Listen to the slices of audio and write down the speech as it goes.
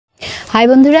High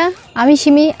बंधुरा आमी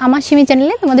सिमी आमार सिमी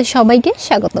चैनेले तोमादेर सबाइके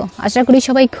स्वागत। आशा करी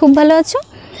सबाई खूब भालो आछो।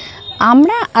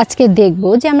 आमरा आजके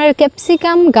देखबो जे आमरा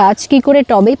कैप्सिकाम गाछ की करे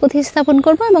टबे प्रतिस्थापन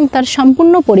करब एबं तार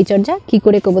सम्पूर्ण परिचर्या की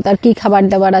करे करब, तार की खाबार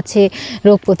दाबार आछे,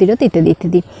 रोग प्रतिरोध इत्यादि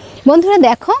इत्यादि। बंधुरा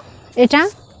देखो एटा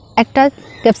একটা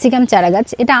ক্যাপসিকাম চারা গাছ,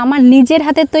 এটা আমার নিজের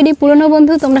হাতের তৈরি। পুরনো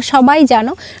বন্ধু তোমরা সবাই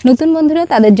জানো, নতুন বন্ধুরা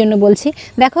তাদের জন্য বলছি।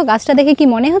 দেখো গাছটা দেখে কি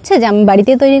মনে হচ্ছে যে আমি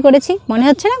বাড়িতে তৈরি করেছি? মনে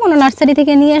হচ্ছে না কোনো নার্সারি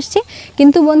থেকে নিয়ে আসছি?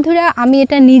 কিন্তু বন্ধুরা আমি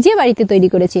এটা নিজে বাড়িতে তৈরি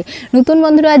করেছি। নতুন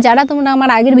বন্ধুরা যারা তোমরা আমার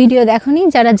আগের ভিডিও দেখোনি,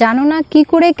 যারা জানো না কি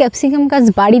করে ক্যাপসিকাম গাছ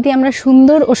বাড়িতে আমরা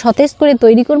সুন্দর ও সতেজ করে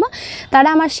তৈরি করব, তারা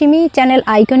আমার সিমি চ্যানেল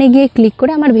আইকনে গিয়ে ক্লিক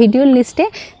করে আমার ভিডিওর লিস্টে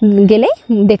গেলেই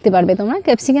দেখতে পারবে তোমরা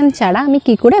ক্যাপসিকাম চারা আমি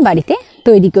কি করে বাড়িতে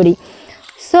তৈরি করি।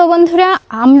 সো বন্ধুরা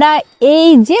আমরা এই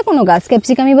যে কোনো গাছ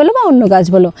ক্যাপসিকামই বলো বা অন্য গাছ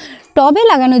বলো, টবে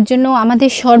লাগানোর জন্য আমাদের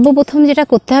সর্বপ্রথম যেটা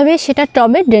করতে হবে সেটা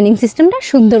টবের ড্রেনিং সিস্টেমটা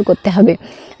সুন্দর করতে হবে।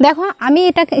 দেখো আমি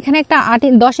এটা এখানে একটা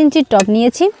 10 ইঞ্চির টব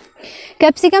নিয়েছি।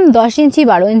 ক্যাপসিকাম 10 ইঞ্চি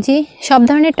 12 ইঞ্চি সব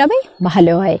ধরনের টবেই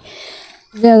ভালো হয়।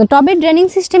 টবের ড্রেনিং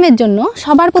সিস্টেমের জন্য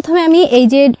সবার প্রথমে আমি এই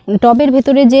যে টবের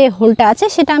ভেতরে যে হোলটা আছে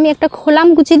সেটা আমি একটা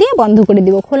খোলামকুচি দিয়ে বন্ধ করে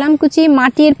দিব। খোলামকুচি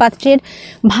মাটির পাত্রের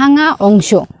ভাঙা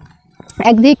অংশ,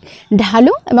 একদিক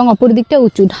ঢালু এবং অপর দিকটা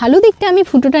উঁচু। ঢালু দিকটা আমি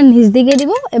ফুটোটা নিচ দিকে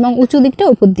দেব এবং উঁচু দিকটা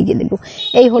উপর দিকে দেব।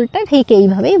 এই হোলটা ঠিক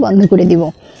এইভাবেই বন্ধ করে দিব।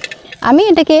 আমি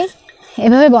এটাকে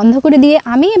এভাবে বন্ধ করে দিয়ে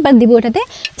আমি এবার দিব এটাতে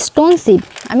স্টোন সিড।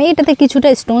 আমি এটাতে কিছুটা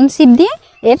স্টোন সিড দিয়ে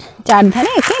এর চারধারে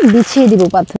একে বিছিয়ে দিব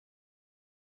পাথর।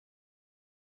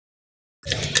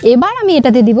 এবার আমি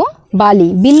এটাতে দিব বালি।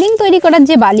 বিল্ডিং তৈরি করার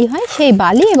যে বালি হয় সেই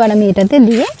বালি এবার আমি এটাতে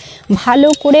দিয়ে ভালো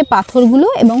করে পাথরগুলো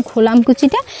এবং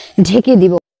খোলামকুচিটা ঢেকে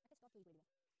দিব।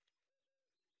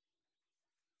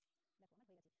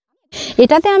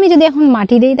 এটাতে আমি যদি এখন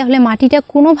মাটি দেই তাহলে মাটিটা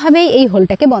কোনোভাবেই এই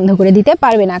হোলটাকে বন্ধ করে দিতে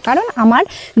পারবে না, কারণ আমার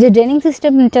যে ড্রেনিং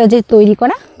সিস্টেমটা যে তৈরি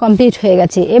করা কমপ্লিট হয়ে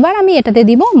গেছে। এবার আমি এটাতে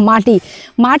দিব মাটি।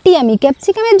 মাটি আমি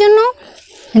ক্যাপসিকামের জন্য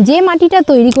যে মাটিটা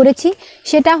তৈরি করেছি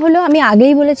সেটা হলো, আমি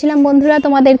আগেই বলেছিলাম বন্ধুরা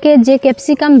তোমাদেরকে যে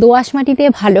ক্যাপসিকাম দোআঁশ মাটিতে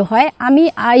ভালো হয়। আমি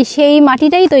সেই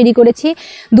মাটিটাই তৈরি করেছি।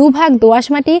 2 ভাগ দোআঁশ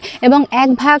মাটি এবং 1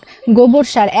 ভাগ গোবর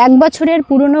সার, 1 বছরের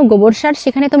পুরনো গোবর সার।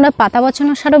 সেখানে তোমরা পাতা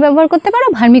পচানো সারও ব্যবহার করতে পারো,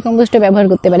 ভার্মি কম্পোস্টও ব্যবহার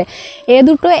করতে পারে। এ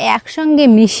দুটো একসঙ্গে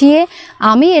মিশিয়ে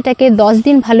আমি এটাকে 10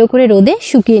 দিন ভালো করে রোদে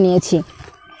শুকিয়ে নিয়েছি।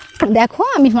 দেখো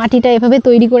আমি মাটিটা এভাবে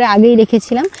তৈরি করে আগেই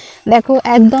রেখেছিলাম। দেখো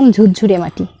একদম ঝুরঝুরে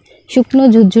মাটি, শুকনো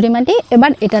ঝুরঝুরে মাটি।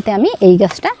 এবার এটাতে আমি এই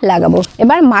গাছটা লাগাবো।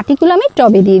 এবার মাটিগুলো আমি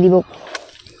টবে দিয়ে দিব।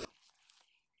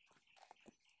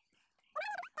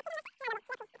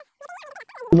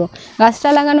 গাছটা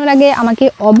লাগানোর আগে আমাকে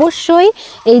অবশ্যই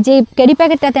এই যে ক্যারি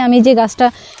প্যাকেটটাতে আমি যে গাছটা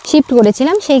শিফট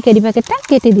করেছিলাম সেই ক্যারি প্যাকেটটা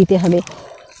কেটে দিতে হবে।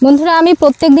 বন্ধুরা আমি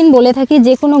প্রত্যেকদিন বলে থাকি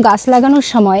যে কোনো গাছ লাগানোর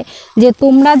সময় যে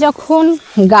তোমরা যখন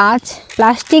গাছ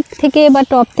প্লাস্টিক থেকে বা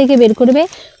টব থেকে বের করবে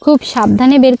খুব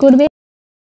সাবধানে বের করবে।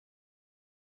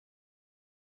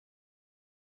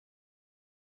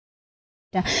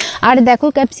 আর দেখো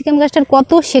ক্যাপসিকাম গাছটার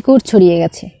কত শেকড় ছড়িয়ে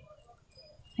গেছে,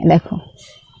 দেখো।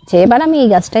 এবার আমি এই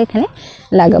গাছটা এখানে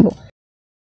লাগাবো।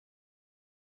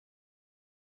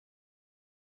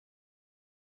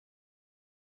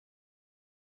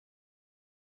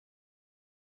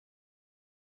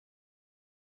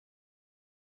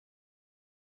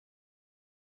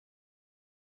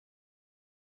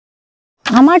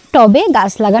 আমার টবে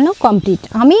গাছ লাগানো কমপ্লিট।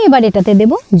 আমি এবার এটাতে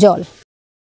দেব জল।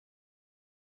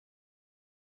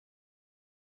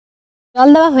 জল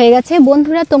দেওয়া হয়ে গেছে।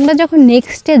 বন্ধুরা তোমরা যখন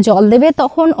নেক্সটে জল দেবে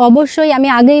তখন অবশ্যই, আমি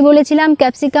আগেই বলেছিলাম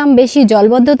ক্যাপসিকাম বেশি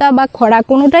জলবদ্ধতা বা খরা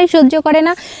কোনোটাই সহ্য করে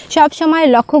না। সব সময়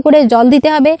লক্ষ্য করে জল দিতে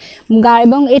হবে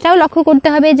এবং এটাও লক্ষ্য করতে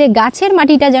হবে যে গাছের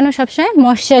মাটিটা যেন সবসময়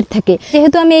ময়েশ্চার থাকে।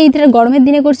 যেহেতু আমি এই গরমের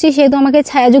দিনে করছি সেহেতু আমাকে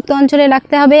ছায়াযুক্ত অঞ্চলে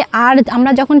রাখতে হবে। আর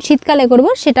আমরা যখন শীতকালে করব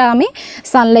সেটা আমি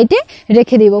সানলাইটে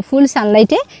রেখে দিব, ফুল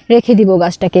সানলাইটে রেখে দিব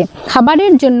গাছটাকে।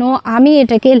 খাবারের জন্য আমি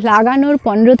এটাকে লাগানোর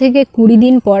 15 থেকে 20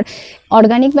 দিন পর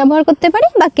অর্গানিক ব্যবহার করতে পারি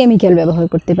বা কেমিক্যাল ব্যবহার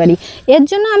করতে পারি। এর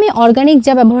জন্য আমি অর্গানিক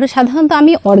যা ব্যবহার, সাধারণত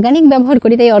আমি অর্গানিক ব্যবহার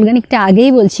করি, তাই অর্গানিকটা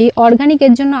আগেই বলছি।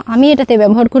 অর্গানিকের জন্য আমি এটাতে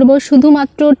ব্যবহার করব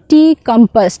শুধুমাত্র টি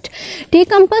কম্পোস্ট। টি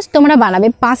কম্পোস্ট তোমরা বানাবে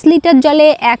 5 লিটার জলে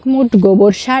 1 মুঠ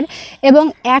গোবর সার এবং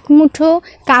 1 মুঠো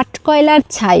কাঠকয়লার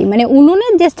ছাই, মানে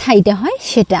উনুনের যে ছাইটা হয়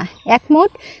সেটা, 1 মুঠ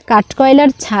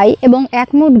কাঠকয়লার ছাই এবং 1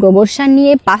 মুঠ গোবর সার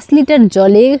নিয়ে 5 লিটার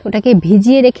জলে ওটাকে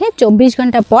ভিজিয়ে রেখে 24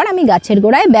 ঘন্টা পর আমি গাছের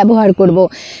গোড়ায় ব্যবহার করব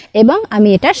এবং আমি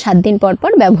এটা 7 দিন দিন পর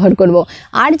পর ব্যবহার করব।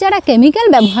 আর যারা কেমিক্যাল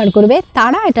ব্যবহার করবে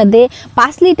তারা এটাতে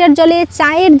 5 লিটার জলে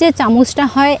চায়ের যে চামচটা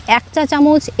হয় 1 চা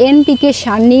চামচ NPK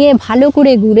সার নিয়ে ভালো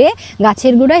করে গুঁড়ে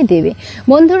গাছের গোড়ায় দেবে।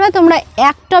 বন্ধুরা তোমরা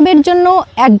 1 টবের জন্য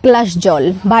 1 গ্লাস জল,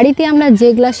 বাড়িতে আমরা যে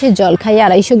গ্লাসে জল খাই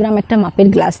 250 গ্রাম একটা মাপের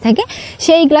গ্লাস থাকে,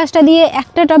 সেই গ্লাসটা দিয়ে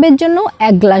একটা টবের জন্য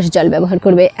 1 গ্লাস জল ব্যবহার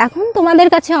করবে। এখন তোমাদের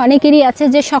কাছে অনেকেরই আছে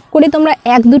যে শখ করে তোমরা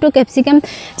 1-2টো ক্যাপসিকাম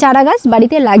চারা গাছ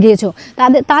বাড়িতে লাগিয়েছো,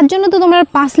 তার জন্য তো তোমরা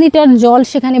 5 লিটার জল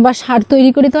সেখানে বা সার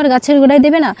তৈরি করে তো আর গাছের গোড়ায়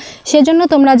দেবে না। সেজন্য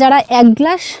তোমরা যারা 1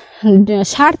 গ্লাস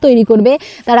সার তৈরি করবে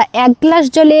তারা 1 গ্লাস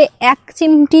জলে 1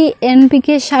 চিমটি NPK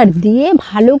সার দিয়ে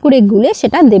ভালো করে গুলে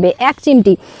সেটা দেবে। 1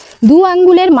 চিমটি 2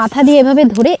 আঙ্গুলের মাথা দিয়ে এভাবে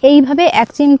ধরে এইভাবে 1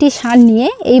 চিমটি সার নিয়ে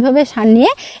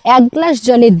 1 গ্লাস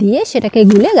জলে দিয়ে সেটাকে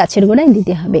গুলে গাছের গোড়ায়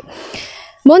দিতে হবে।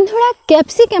 বন্ধুরা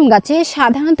ক্যাপসিকাম গাছে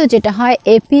সাধারণত যেটা হয়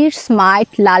এপিড, স্মাইট,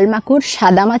 লাল মাকড়,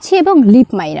 সাদামাছি এবং লিপ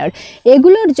মাইনার,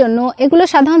 এগুলো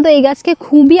সাধারণত এই গাছকে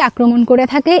খুবই আক্রমণ করে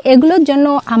থাকে। এগুলোর জন্য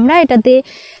আমরা এটাতে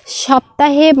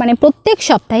প্রত্যেক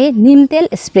সপ্তাহে নিম তেল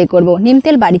স্প্রে করব। নিম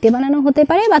তেল বাড়িতে বানানো হতে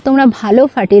পারে বা তোমরা ভালো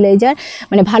ফার্টিলাইজার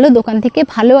ভালো দোকান থেকে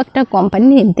ভালো একটা কোম্পানি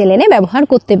নিম তেল এনে ব্যবহার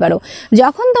করতে পারো।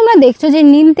 যখন তোমরা দেখছো যে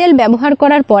নিম তেল ব্যবহার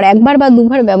করার পর 1 বার বা 2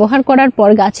 বার ব্যবহার করার পর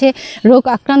গাছে রোগ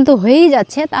আক্রান্ত হয়েই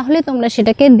যাচ্ছে, তাহলে তোমরা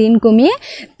সেটাকে দিন কমিয়ে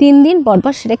 3 দিন পর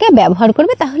পর সেটাকে ব্যবহার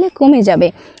করবে, তাহলে কমে যাবে।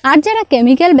 আর যারা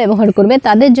কেমিক্যাল ব্যবহার করবে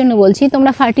তাদের জন্য বলছি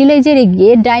তোমরা ফার্টিলাইজারে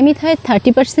গিয়ে ডাইমিথয়েড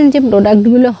 30% যে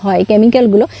প্রোডাক্টগুলো হয়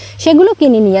কেমিক্যালগুলো সেগুলো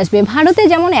কিনে নিয়ে আসবে। ভারতে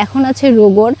যেমন এখন আছে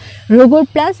রোগর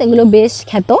প্লাস, এগুলো বেশ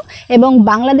খ্যাত এবং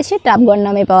বাংলাদেশে টাপগড়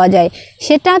নামে পাওয়া যায়।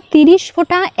 সেটা 30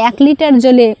 ফোঁটা 1 লিটার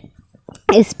জলে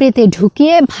স্প্রেতে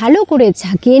ঢুকিয়ে ভালো করে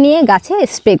ঝাঁকিয়ে নিয়ে গাছে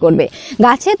স্প্রে করবে।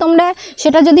 গাছে তোমরা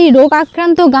সেটা যদি রোগ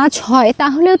আক্রান্ত গাছ হয়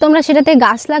তাহলেও তোমরা সেটাতে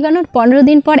গাছ লাগানোর 15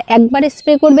 দিন পর একবার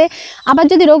স্প্রে করবে। আবার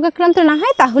যদি রোগ আক্রান্ত না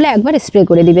হয় তাহলে একবার স্প্রে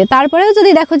করে দিবে। তারপরেও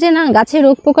যদি দেখো যে না গাছে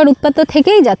রোগ পোকার উৎপাত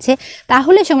থেকেই যাচ্ছে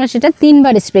তাহলে তোমরা সেটা 3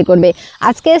 বার স্প্রে করবে।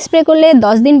 আজকে স্প্রে করলে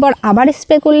 10 দিন পর আবার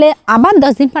স্প্রে করলে, আবার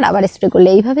 10 দিন পর আবার স্প্রে করলে,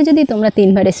 এইভাবে যদি তোমরা 3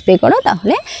 বার স্প্রে করো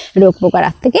তাহলে রোগ পোকার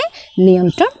হাত থেকে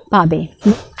নিয়ন্ত্রণ পাবে।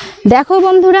 দেখো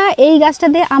বন্ধুরা এই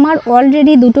গাছটাতে আমার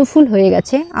অলরেডি 2টো ফুল হয়ে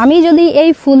গেছে। আমি যদি এই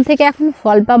ফুল থেকে এখন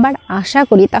ফল পাবার আশা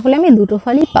করি তাহলে আমি 2টো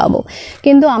ফলই পাবো,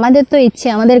 কিন্তু আমাদের তো ইচ্ছে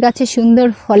আমাদের গাছে সুন্দর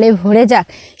ফলে ভরে যাক।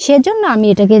 সেজন্য আমি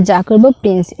এটাকে যা করবো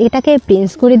এটাকে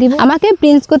প্রিন্স করে দিব। আমাকে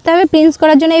প্রিন্স করতে হবে। প্রিন্স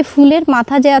করার জন্য এই ফুলের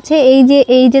মাথা যে আছে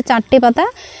এই যে 4টে পাতা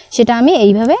সেটা আমি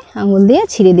এইভাবে আঙুল দিয়ে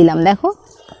ছিঁড়ে দিলাম। দেখো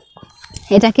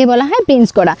এটাকে বলা হয় প্রিন্স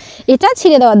করা। এটা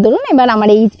ছিঁড়ে দেওয়ার দরুন এবার আমার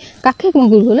এই কাক্ষিক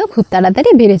মুকুলগুলো খুব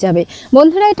তাড়াতাড়ি বেড়ে যাবে।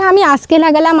 বন্ধুরা এটা আমি আজকে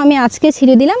লাগালাম, আমি আজকে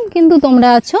ছিঁড়ে দিলাম, কিন্তু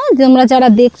তোমরা যারা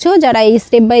দেখছো, যারা এই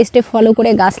স্টেপ বাই স্টেপ ফলো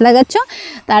করে গাছ লাগাচ্ছ,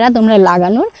 তারা তোমরা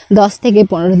লাগানোর 10 থেকে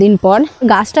 15 দিন পর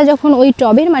গাছটা যখন ওই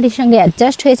টবের মাটির সঙ্গে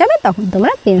অ্যাডজাস্ট হয়ে যাবে তখন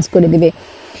তোমরা প্রিন্স করে দিবে।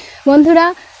 বন্ধুরা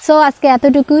আজকে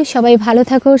এতটুকুই। সবাই ভালো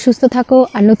থাকো, সুস্থ থাকো,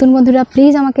 আর নতুন বন্ধুরা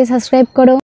প্লিজ আমাকে সাবস্ক্রাইব করো।